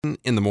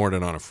in the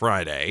morning on a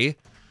Friday.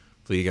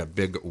 So you got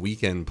big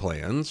weekend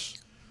plans.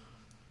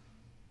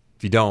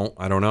 If you don't,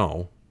 I don't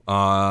know.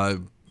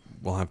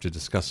 We'll have to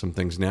discuss some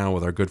things now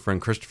with our good friend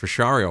Christopher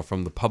Schario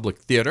from the Public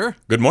Theater.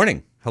 Good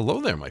morning.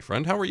 Hello there, my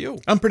friend. How are you?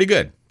 I'm pretty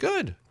good.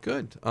 Good.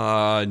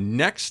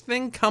 Next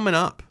thing coming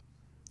up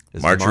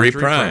is Marjorie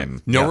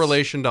Prime. No Yes.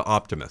 relation to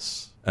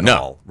Optimus at No.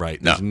 all, right?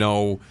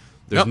 No.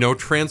 There's no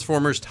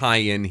Transformers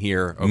tie-in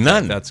here. Okay,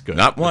 None. That's good.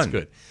 Not one.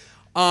 That's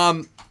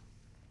good.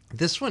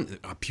 This one,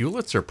 a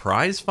Pulitzer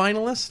Prize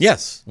finalist?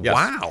 Yes.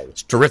 Wow.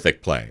 It's a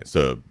terrific play. It's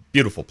a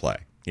beautiful play.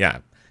 Yeah.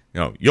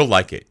 You'll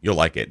like it.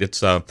 It's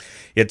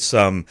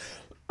pardon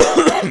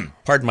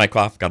my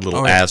cough, got a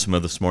little asthma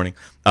this morning.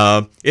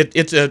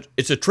 It's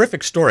a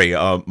terrific story.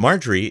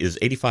 Marjorie is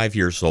 85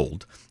 years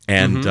old,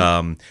 and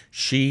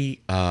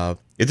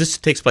this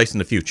takes place in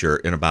the future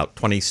in about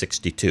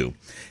 2062.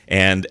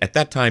 And at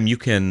that time, you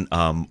can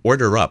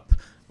order up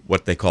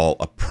what they call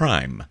a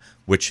prime,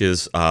 which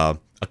is a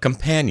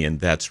companion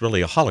that's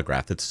really a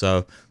holograph. It's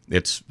a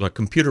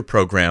computer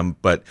program,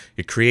 but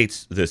it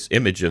creates this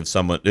image of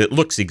someone. It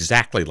looks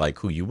exactly like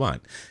who you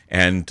want,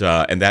 and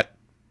that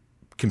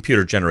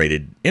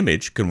computer-generated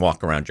image can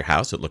walk around your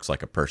house. It looks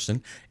like a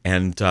person,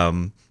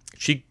 and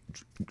she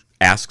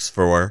asks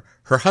for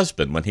her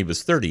husband when he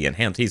was 30,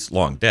 and he's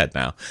long dead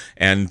now,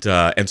 and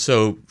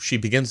so she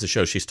begins the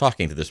show. She's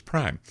talking to this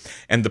prime,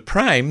 and the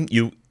prime,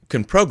 you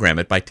can program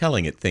it by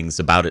telling it things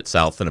about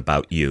itself and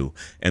about you,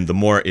 and the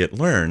more it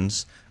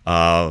learns,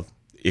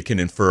 it can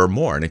infer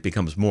more, and it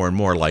becomes more and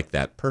more like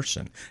that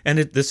person. And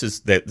this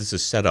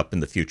is set up in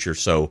the future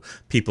so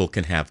people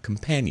can have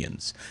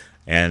companions,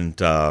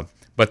 and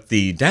but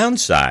the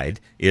downside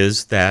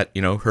is that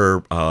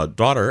her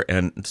daughter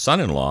and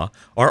son-in-law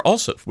are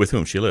also, with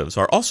whom she lives,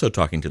 are also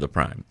talking to the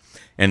prime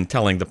and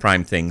telling the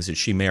prime things that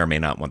she may or may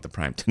not want the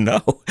prime to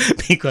know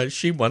because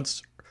she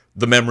wants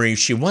the memories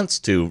she wants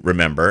to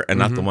remember and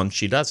not the ones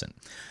she doesn't.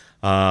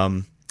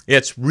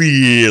 It's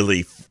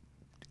really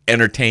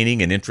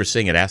entertaining and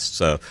interesting. It asks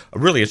a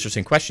really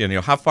interesting question.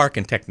 How far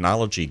can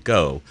technology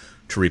go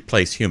to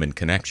replace human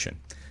connection?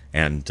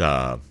 And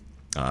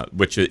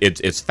which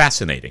it's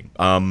fascinating.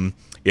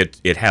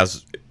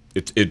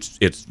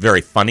 It's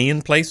very funny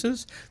in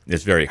places.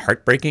 It's very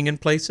heartbreaking in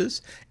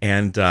places,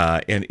 and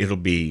it'll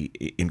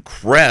be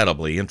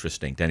incredibly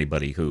interesting to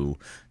anybody who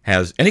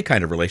has any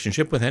kind of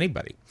relationship with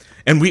anybody.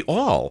 And we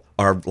all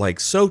are like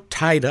so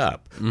tied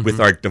up with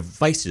our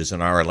devices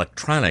and our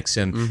electronics.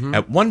 And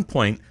at one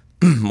point,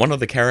 one of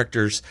the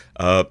characters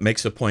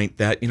makes a point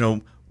that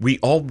we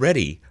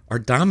already are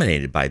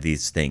dominated by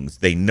these things.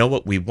 They know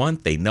what we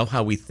want. They know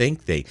how we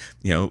think.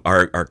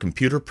 Our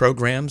computer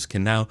programs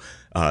can now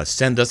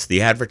send us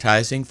the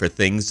advertising for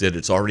things that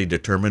it's already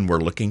determined we're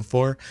looking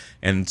for.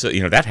 And so,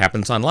 that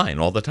happens online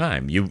all the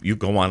time. You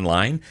go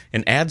online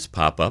and ads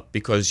pop up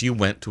because you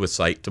went to a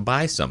site to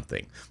buy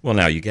something. Well,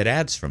 now you get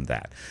ads from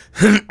that.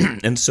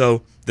 And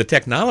so the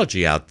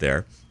technology out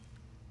there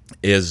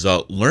is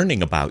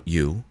learning about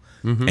you,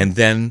 and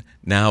then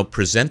now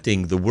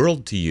presenting the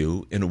world to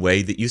you in a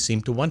way that you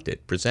seem to want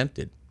it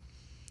presented.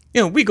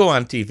 We go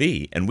on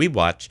TV and we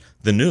watch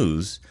the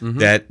news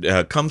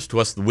that comes to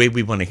us the way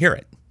we want to hear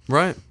it.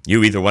 Right.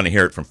 You either want to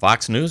hear it from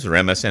Fox News or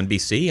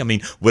MSNBC. I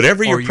mean,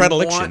 whatever your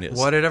predilection is.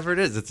 Whatever it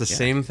is. It's the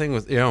same thing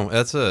with,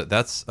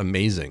 that's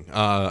amazing.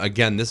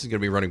 Again, this is going to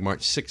be running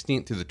March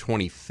 16th through the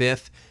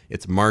 25th.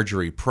 It's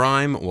Marjorie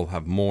Prime. We'll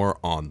have more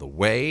on the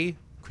way.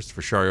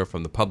 Christopher Schario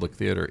from the Public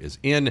Theater is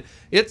in.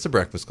 It's the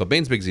Breakfast Club.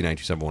 Baines Big Z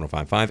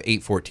 927-1055,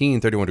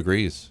 814, 31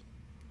 degrees.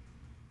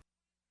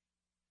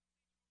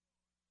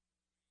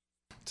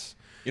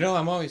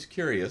 I'm always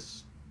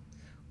curious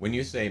when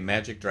you say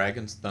Magic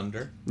Dragon's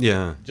Thunder.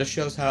 Yeah. Just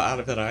shows how out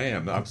of it I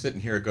am. I'm sitting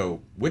here and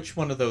go, which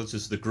one of those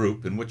is the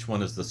group and which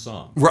one is the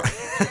song? Right.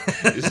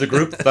 Is the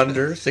group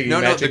Thunder singing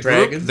Magic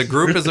Dragons? The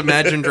group is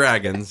Imagine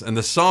Dragons, and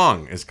the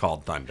song is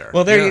called Thunder.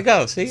 Well, there you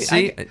go. See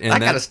I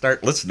got to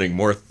start listening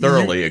more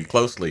thoroughly and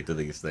closely to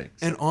these things.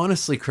 And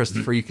honestly,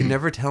 Christopher, you can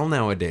never tell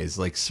nowadays.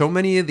 Like, so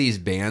many of these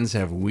bands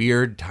have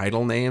weird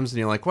title names, and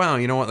you're like, wow,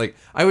 you know what? Like,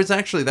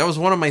 that was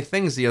one of my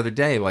things the other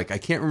day. Like, I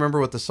can't remember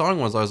what the song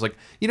was. I was like,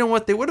 you know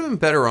what? They would have been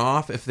better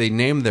off if they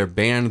named their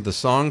band the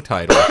song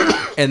title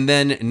and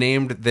then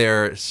named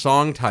their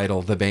song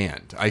title the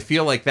band. I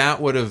feel like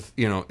that would have,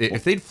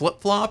 if they'd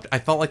flip-flopped, I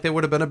felt like they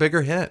would have been a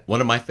bigger hit.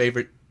 One of my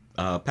favorite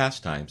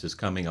pastimes is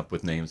coming up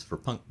with names for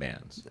punk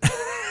bands.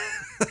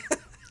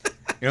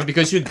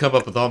 Because you can come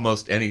up with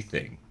almost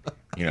anything,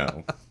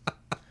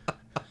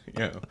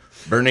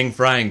 burning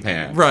frying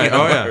pan. Right.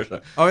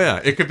 Oh yeah.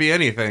 It could be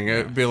anything.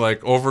 It would be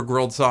like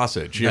over-grilled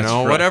sausage,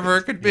 Right. whatever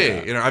it could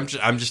be. Yeah.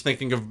 I'm just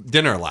thinking of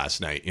dinner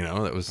last night,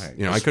 that was,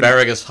 Right. I could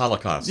Asparagus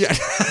Holocaust. Yeah.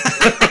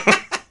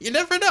 You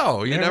never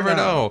know. You never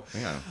know.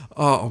 Yeah.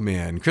 Oh,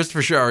 man.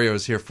 Christopher Schario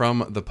is here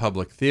from the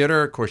Public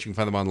Theater. Of course, you can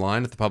find them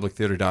online at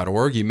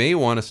thepublictheater.org. You may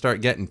want to start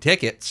getting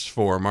tickets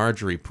for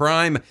Marjorie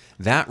Prime.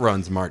 That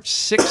runs March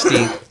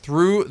 16th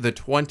through the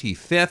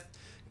 25th.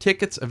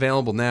 Tickets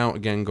available now.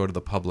 Again, go to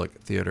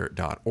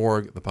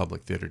thepublictheater.org.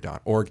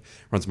 Thepublictheater.org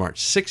runs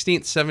March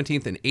 16th,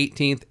 17th, and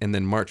 18th, and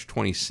then March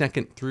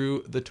 22nd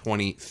through the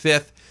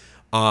 25th.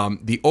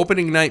 The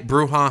opening night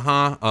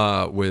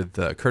brouhaha with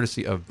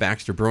courtesy of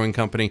Baxter Brewing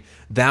Company.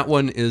 That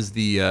one is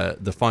the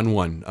fun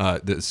one.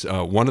 This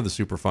one of the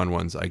super fun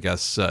ones, I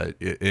guess.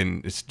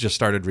 It's just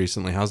started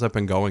recently. How's that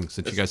been going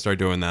since you guys started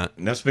doing that?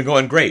 And that's been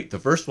going great. The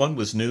first one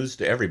was news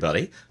to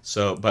everybody.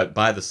 But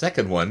by the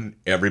second one,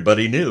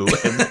 everybody knew,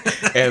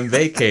 and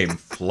they came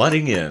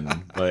flooding in.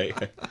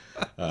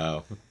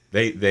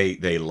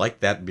 They like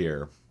that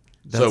beer.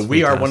 So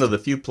we are one of the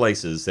few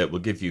places that will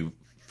give you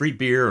free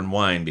beer and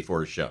wine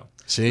before a show.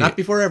 See, not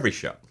before every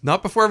show.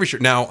 Not before every show.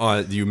 Now,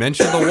 you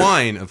mentioned the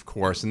wine, of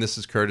course, and this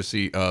is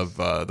courtesy of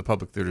the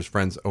Public Theater's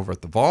friends over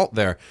at the Vault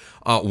there.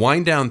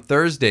 Wine Down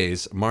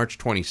Thursdays, March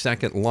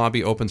 22nd.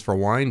 Lobby opens for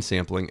wine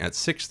sampling at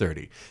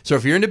 6:30. So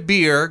if you're into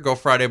beer, go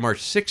Friday,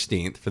 March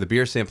 16th for the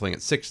beer sampling at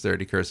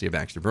 6:30, courtesy of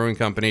Baxter Brewing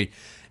Company.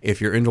 If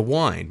you're into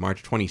wine,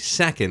 March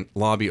 22nd,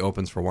 lobby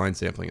opens for wine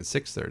sampling at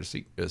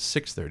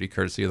 6:30,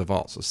 courtesy of the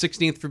Vault. So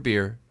 16th for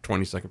beer,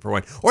 22nd for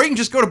wine. Or you can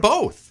just go to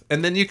both,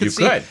 and then you could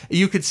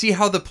see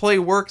how the play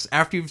works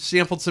after you've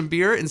sampled some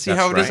beer and see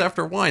how it is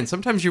after wine.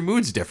 Sometimes your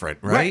mood's different,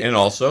 right? And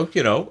also,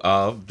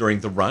 during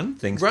the run,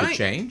 things could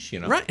change,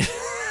 Right.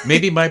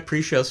 Maybe my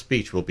pre-show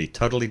speech will be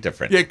totally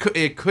different. Yeah,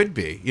 it could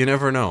be. You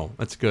never know.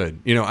 That's good.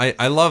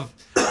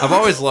 I've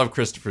always loved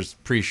Christopher's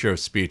pre-show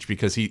speech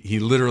because he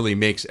literally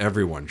makes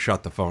everyone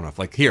shut the phone off.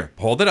 Like, here,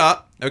 hold it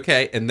up,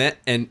 okay, and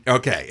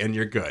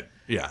you're good.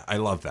 Yeah, I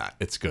love that.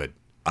 It's good.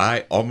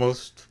 I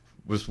almost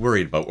was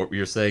worried about what you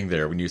were saying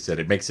there when you said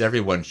it makes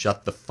everyone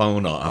shut the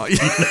phone off.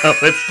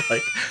 It's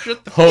like,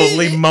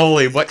 holy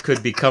moly, what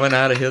could be coming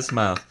out of his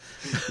mouth?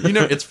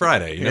 It's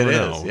Friday. You never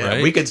know, yeah.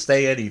 right? We could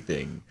say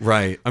anything.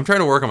 Right. I'm trying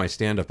to work on my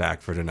stand-up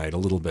act for tonight a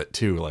little bit,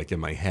 too, like in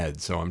my head.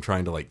 So I'm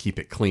trying to, keep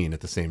it clean at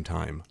the same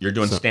time. You're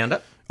doing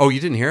stand-up? Oh, you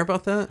didn't hear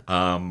about that?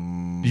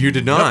 You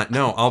did not? Nope.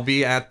 No, I'll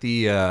be at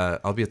the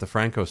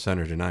Franco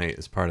Center tonight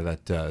as part of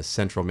that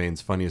Central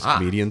Maine's Funniest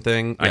Comedian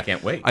thing. I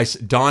can't wait.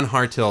 Dawn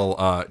Hartill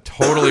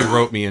totally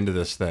wrote me into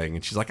this thing,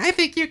 and she's like, I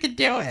think you could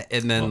do it.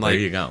 And then, there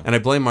you go. And I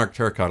blame Mark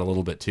Turcott a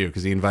little bit, too,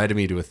 because he invited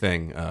me to a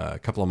thing a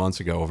couple of months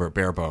ago over at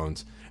Bare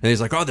Bones. And he's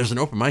like, oh, there's an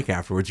open mic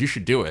afterwards. You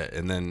should do it.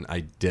 And then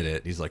I did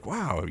it. He's like,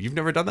 wow, you've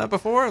never done that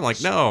before? I'm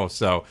like, no.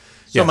 So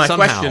my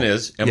question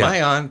is, am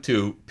I on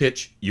to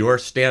pitch your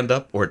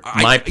stand-up or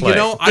my play?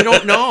 I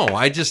don't know.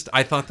 I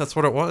thought that's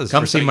what it was.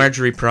 Come see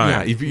Marjorie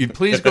Prime. Yeah, you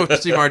please go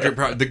see Marjorie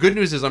Prime. The good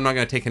news is I'm not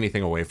going to take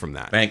anything away from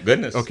that. Thank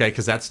goodness. Okay,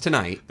 because that's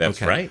tonight.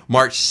 That's right.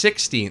 March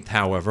 16th,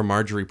 however,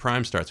 Marjorie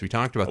Prime starts. We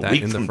talked about that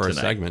in the first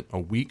segment. A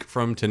week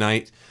from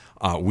tonight,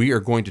 we are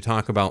going to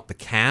talk about the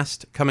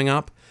cast coming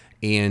up.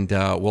 And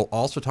we'll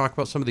also talk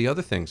about some of the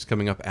other things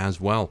coming up as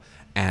well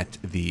at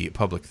the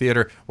Public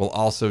Theater. We'll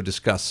also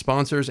discuss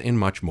sponsors and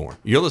much more.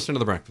 You're listening to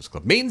The Breakfast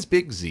Club. Maine's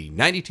Big Z,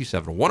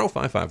 92.7,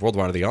 105.5,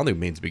 worldwide at the all-new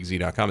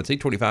mainsbigz.com. It's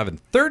 8:25 and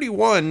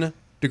 31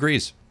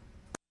 degrees.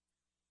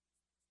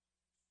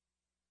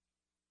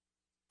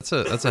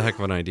 That's a heck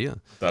of an idea.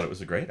 I thought it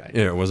was a great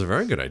idea. Yeah, it was a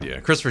very good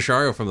idea. Christopher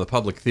Schario from the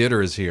Public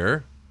Theater is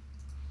here.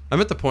 I'm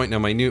at the point now,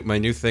 my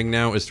new thing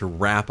now is to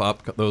wrap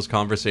up those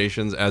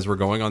conversations as we're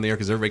going on the air,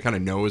 because everybody kind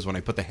of knows when I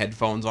put the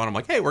headphones on, I'm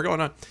like, hey, we're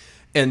going on.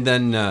 And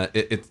then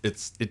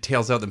it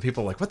tails out, and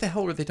people are like, what the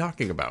hell were they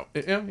talking about?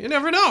 You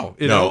never know.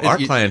 Our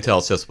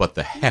clientele says, what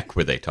the heck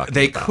were they talking about?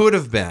 They could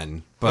have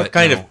been, but... What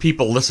kind of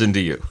people listen to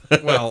you?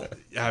 Well,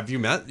 have you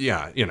met?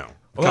 Yeah,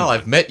 Well,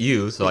 I've met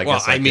you, so I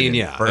guess I can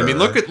infer. I mean,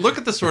 look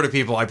at the sort of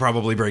people I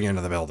probably bring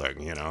into the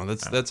building.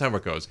 That's how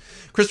it goes.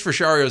 Christopher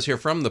Schario is here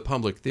from the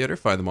Public Theater.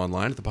 Find them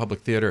online at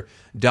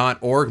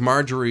thepublictheater.org.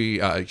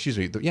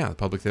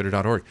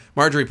 Thepublictheater.org.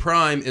 Marjorie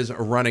Prime is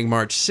running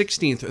March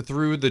 16th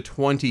through the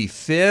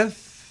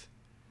 25th.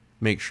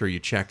 Make sure you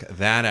check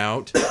that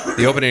out.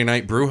 The opening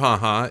night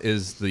brouhaha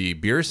is the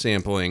beer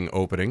sampling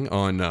opening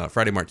on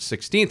Friday, March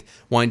 16th.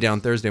 Wind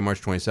Down Thursday,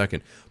 March 22nd.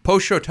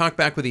 Post-show talk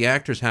back with the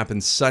actors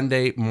happens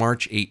Sunday,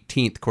 March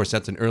 18th. Of course,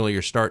 that's an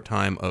earlier start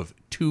time of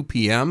 2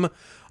 p.m.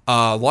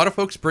 A lot of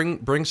folks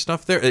bring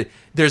stuff there.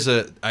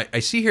 I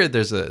see here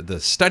the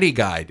study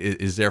guide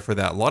is there for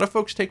that. A lot of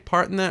folks take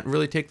part in that and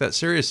really take that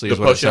seriously, is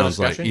what it sounds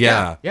like.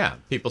 Yeah.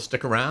 People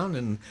stick around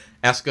and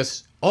ask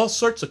us all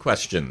sorts of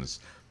questions.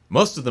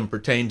 Most of them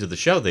pertain to the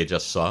show they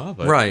just saw,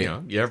 but right.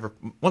 You ever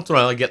once in a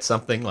while I get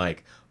something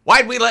like,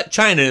 "Why'd we let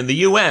China in the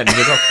UN?" And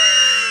you go,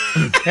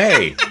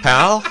 "Hey,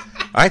 pal,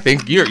 I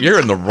think you're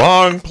in the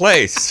wrong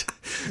place."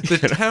 The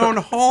town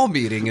hall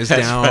meeting is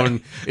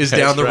down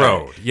the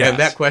road. Yes. And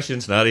that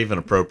question's not even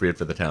appropriate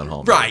for the town hall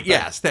meeting. Right,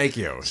 yes, thank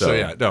you. So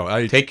yeah,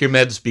 no, take your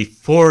meds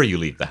before you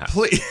leave the house.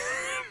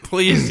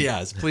 Please,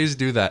 yes, please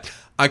do that.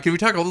 Can we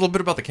talk a little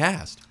bit about the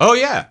cast? Oh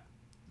yeah.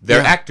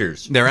 They're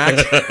actors. They're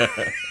actors.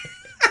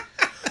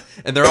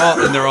 And they're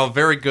all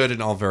very good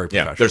and all very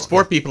professional. Yeah, there's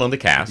 4 people in the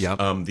cast. Yep.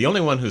 The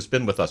only one who's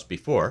been with us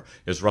before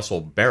is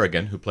Russell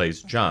Berrigan, who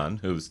plays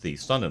John, who's the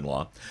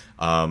son-in-law.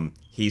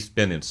 He's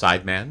been in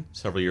Sideman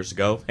several years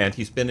ago, and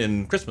he's been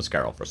in Christmas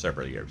Carol for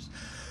several years.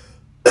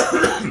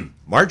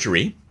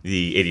 Marjorie,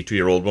 the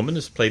 82-year-old woman,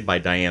 is played by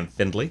Diane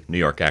Findlay, New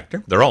York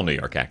actor. They're all New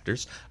York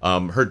actors.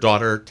 Her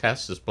daughter,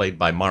 Tess, is played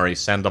by Mari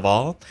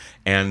Sandoval.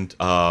 And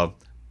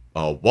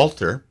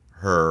Walter,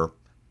 her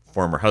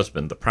former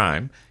husband, the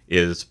Prime,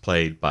 is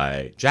played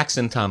by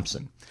Jackson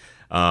Thompson.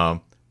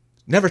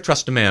 Never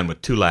trust a man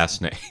with two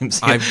last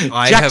names.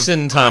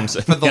 Jackson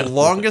Thompson. For the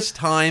longest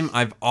time,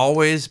 I've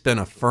always been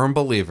a firm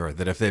believer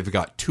that if they've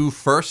got two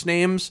first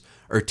names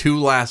or two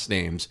last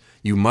names,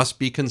 you must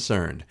be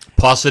concerned.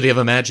 Paucity of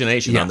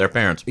imagination on their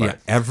parents' part. Yeah,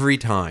 every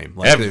time.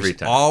 Every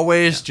time.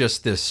 Always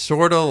just this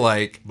sort of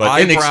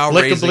but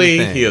inexplicably,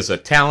 thing. He is a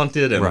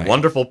talented and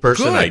wonderful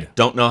person. Good. I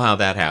don't know how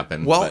that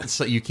happened. Well,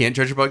 so you can't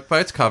judge a book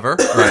by its cover,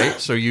 right?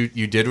 So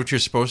you did what you're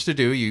supposed to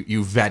do.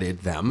 You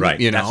vetted them, right?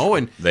 You know,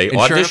 and they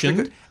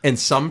auditioned. And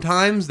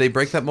sometimes they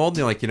break that mold, and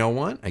you're like, you know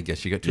what? I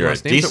guess you got two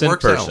last names. You're a decent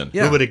person.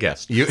 Yeah. Who would have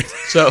guessed?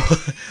 So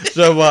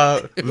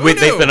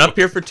they've been up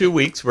here for 2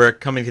 weeks. We're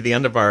coming to the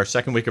end of our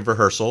second week of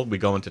rehearsal. We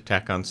go into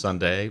tech on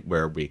Sunday,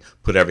 where we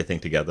put everything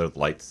together, the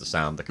lights, the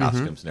sound, the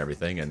costumes, and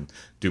everything, and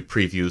do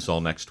previews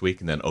all next week,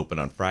 and then open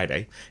on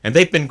Friday. And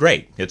they've been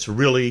great. It's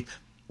really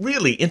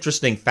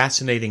interesting,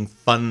 fascinating,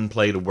 fun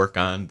play to work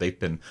on. They've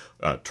been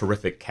a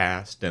terrific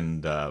cast,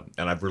 and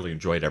I've really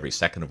enjoyed every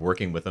second of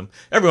working with them.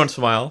 Every once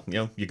in a while,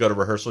 you go to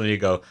rehearsal and you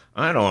go,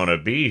 I don't want to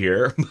be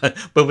here.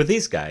 But with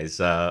these guys,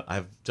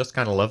 I've just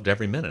kind of loved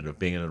every minute of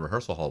being in a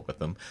rehearsal hall with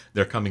them.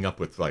 They're coming up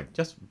with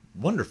just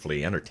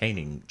wonderfully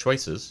entertaining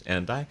choices,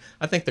 and I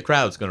think the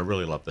crowd's going to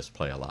really love this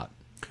play a lot.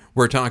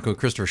 We're talking with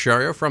Christopher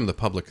Schario from the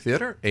Public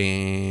Theater,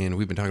 and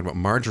we've been talking about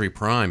Marjorie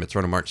Prime. It's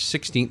running March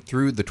 16th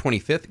through the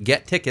 25th.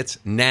 Get tickets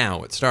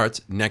now. It starts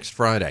next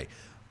Friday.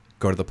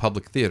 Go to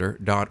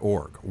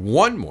thepublictheater.org.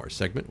 One more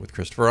segment with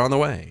Christopher on the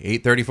way.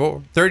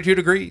 8:34, 32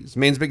 degrees.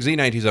 Maine's Big Z,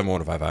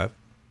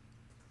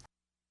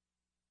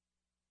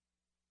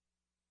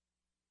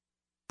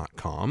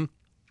 927-1055.com.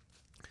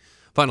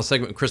 Final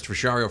segment with Christopher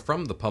Schario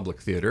from the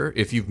Public Theater.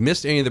 If you've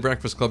missed any of the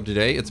Breakfast Club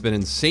today, it's been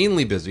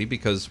insanely busy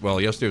because,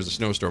 well, yesterday was a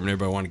snowstorm and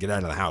everybody wanted to get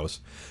out of the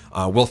house.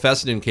 Will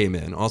Fessenden came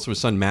in. Also, his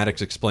son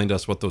Maddox explained to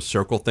us what those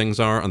circle things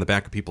are on the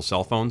back of people's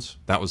cell phones.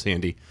 That was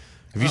handy.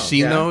 Have you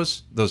seen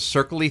those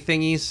circly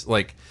thingies?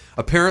 Like,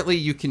 apparently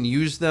you can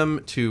use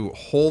them to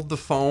hold the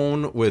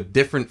phone with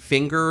different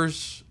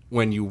fingers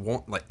when you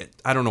want, like,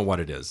 I don't know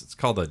what it is. It's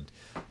called a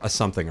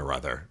something or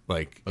other,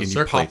 like, and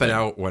you pop it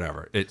out,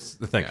 whatever. It's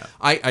the thing. Yeah.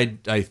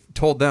 I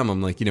told them,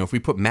 I'm like, if we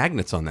put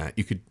magnets on that,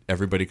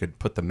 everybody could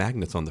put the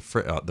magnets on the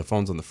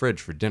phones on the fridge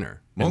for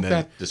dinner. Won't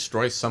that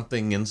destroy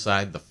something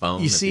inside the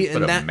phone? You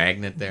put a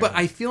magnet there. But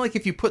I feel like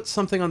if you put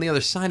something on the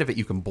other side of it,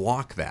 you can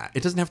block that.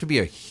 It doesn't have to be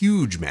a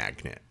huge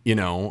magnet.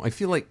 I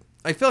feel like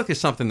there's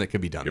something that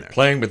could be done there. You're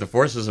playing with the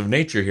forces of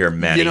nature here,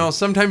 Matty.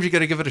 Sometimes you got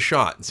to give it a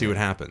shot and see what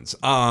happens.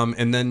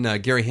 And then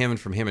Gary Hammond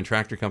from Hammond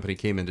Tractor Company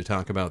came in to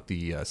talk about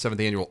the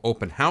 7th Annual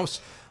Open House.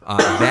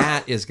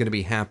 That is going to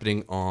be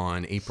happening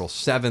on April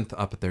 7th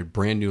up at their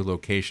brand new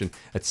location.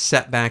 It's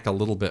set back a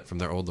little bit from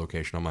their old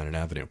location on Minot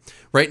Avenue.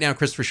 Right now,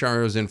 Christopher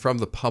Schario is in from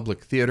the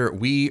Public Theater.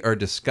 We are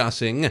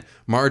discussing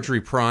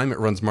Marjorie Prime. It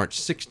runs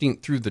March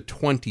 16th through the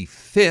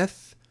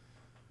 25th.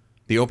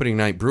 The opening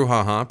night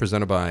brouhaha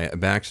presented by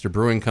Baxter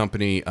Brewing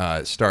Company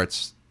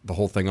starts the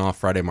whole thing off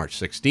Friday, March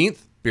 16th.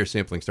 Beer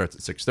sampling starts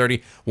at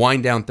 6:30.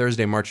 Wine down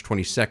Thursday, March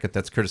 22nd.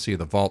 That's courtesy of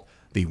the Vault.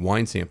 The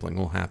wine sampling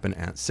will happen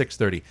at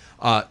 6:30.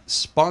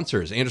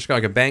 Sponsors: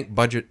 Androscoggin Bank,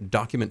 Budget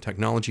Document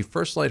Technology,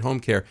 First Light Home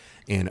Care,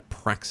 and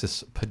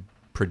Praxis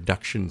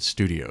Production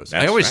Studios.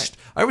 I always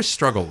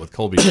struggle with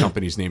Colby's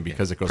company's name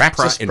because it goes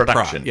Praxis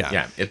Production.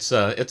 Yeah, it's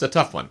a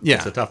tough one. Yeah,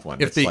 it's a tough one.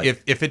 If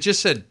it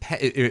just said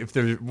if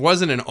there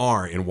wasn't an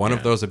R in one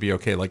of those, it'd be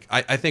okay. Like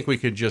I think we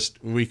could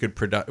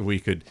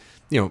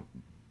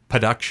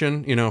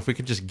production. If we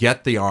could just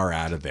get the R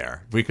out of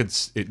there, we could.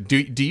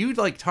 Do you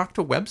like talk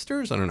to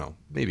Webster's? I don't know.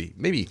 Maybe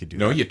you could do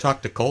that. No, you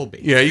talk to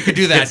Colby. Yeah, you could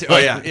do that. Oh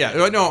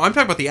yeah. No, I'm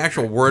talking about the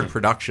actual word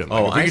production.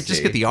 Like, if we could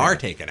just get the R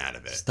taken out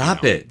of it.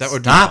 Stop it. That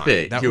would stop be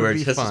it. That you would are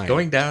be just fine.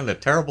 Going down a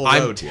terrible road.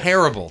 I'm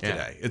terrible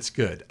today. It's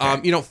good.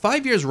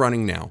 5 years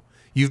running now,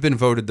 you've been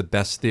voted the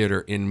best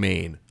theater in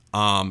Maine.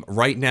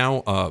 Right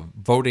now,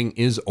 voting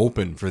is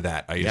open for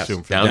that. I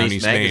assume for Down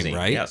East Maine,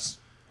 right? Yes.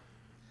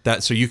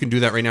 So you can do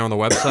that right now on the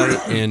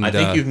website. And I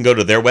think you can go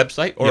to their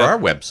website or our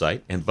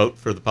website and vote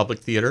for the Public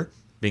Theater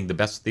being the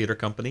best theater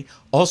company.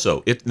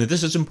 Also,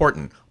 this is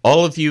important.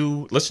 All of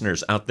you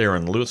listeners out there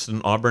in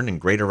Lewiston, Auburn, and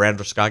Greater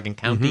Androscoggin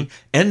County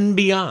and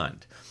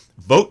beyond,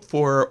 vote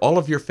for all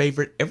of your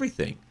favorite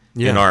everything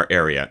in our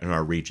area, in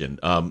our region.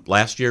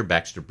 Last year,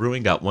 Baxter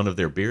Brewing got one of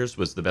their beers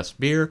was the best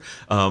beer.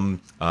 Falcon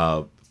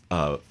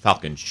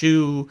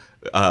Shoe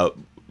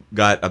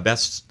got a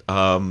best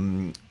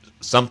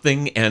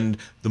something, and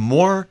the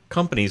more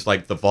companies,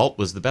 like the Vault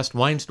was the best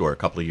wine store a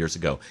couple of years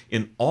ago.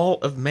 In all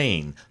of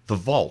Maine, the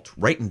Vault,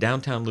 right in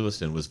downtown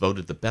Lewiston, was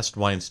voted the best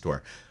wine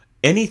store.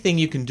 Anything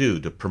you can do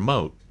to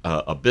promote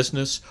a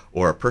business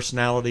or a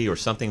personality or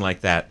something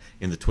like that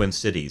in the Twin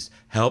Cities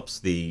helps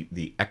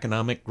the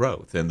economic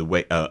growth, and the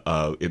way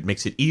it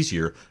makes it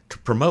easier to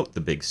promote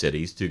the big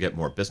cities, to get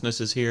more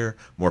businesses here,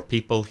 more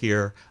people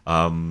here.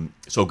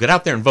 So get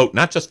out there and vote,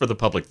 not just for the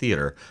public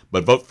theater,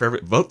 but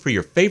vote for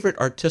your favorite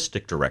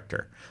artistic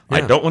director. Yeah.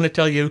 I don't want to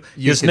tell you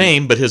his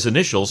name, but his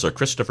initials are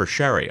Christopher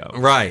Schario.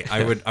 Right.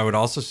 I would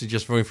also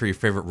suggest voting for your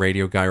favorite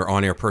radio guy or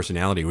on-air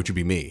personality, which would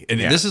be me. And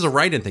this is a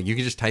write-in thing. You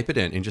can just type it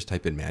in and just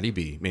type in Matty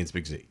B, Maine's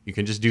Big Z. You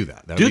can just do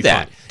that. Do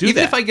that.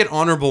 Even if I get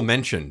honorable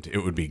mentioned, it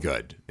would be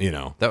good.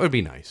 That would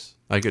be nice.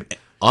 I could.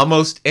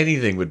 Almost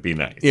anything would be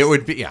nice. It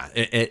would be, yeah.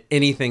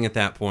 Anything at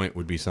that point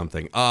would be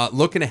something.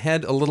 Looking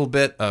ahead a little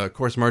bit, of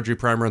course, Marjorie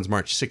Prime runs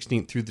March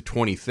 16th through the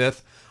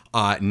 25th.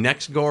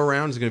 Next go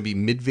around is going to be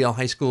Midvale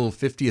High School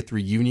 50th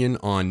reunion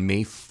on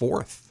May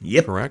 4th.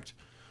 Yep. Correct?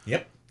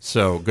 Yep.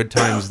 So good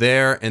times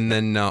there. And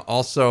then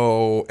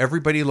also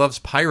Everybody Loves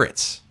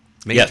Pirates,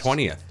 May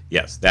 20th.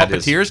 Yes, that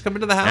Puppeteers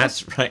coming to the house?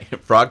 That's right.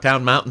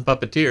 Frogtown Mountain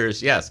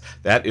Puppeteers, yes.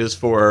 That is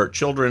for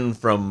children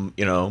from,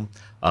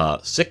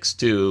 6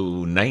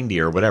 to 90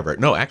 or whatever.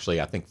 No,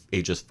 actually, I think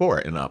ages 4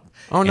 and up.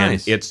 Oh,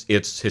 nice. And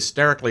it's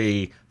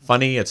hysterically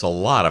funny. It's a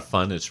lot of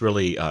fun. It's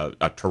really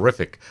a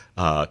terrific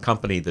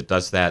company that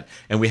does that.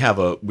 And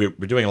we're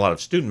doing a lot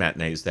of student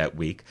matinees that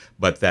week,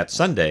 but that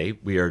Sunday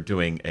we are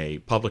doing a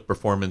public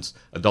performance.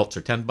 Adults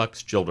are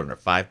 $10, children are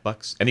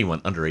 $5.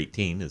 Anyone under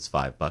 18 is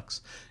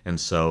 $5. And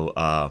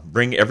so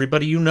bring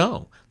everybody you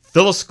know.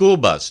 Fill a school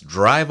bus,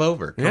 drive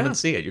over, come and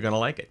see it. You're going to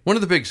like it. One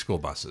of the big school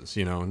buses,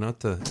 one of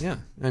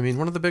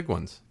the big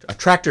ones. A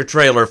tractor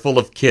trailer full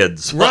of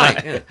kids.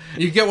 Right. Yeah.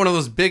 You get one of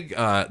those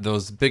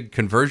big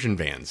conversion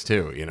vans,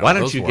 too. Why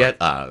don't you get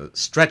a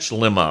stretch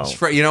limo?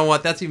 You know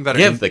what? That's even better.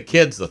 Give the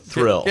kids a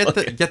thrill. Get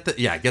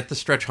the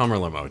stretch Hummer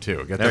limo,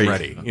 too. Get them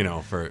ready,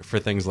 for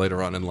things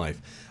later on in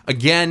life.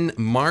 Again,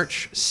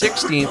 March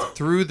 16th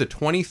through the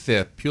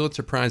 25th,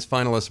 Pulitzer Prize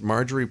finalist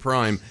Marjorie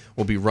Prime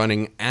will be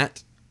running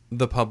at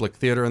the Public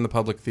Theater and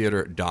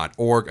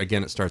thepublictheater.org.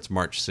 Again, it starts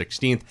March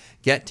 16th.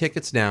 Get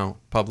tickets now,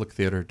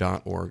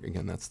 publictheater.org.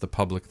 Again, that's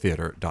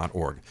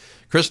thepublictheater.org.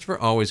 Christopher,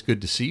 always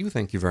good to see you.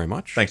 Thank you very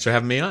much. Thanks for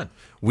having me on.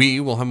 We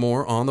will have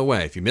more on the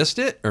way. If you missed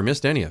it or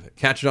missed any of it,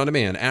 catch it on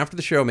demand after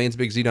the show,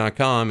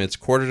 mainsbigz.com. It's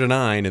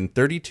 8:45 and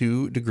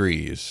 32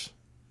 degrees.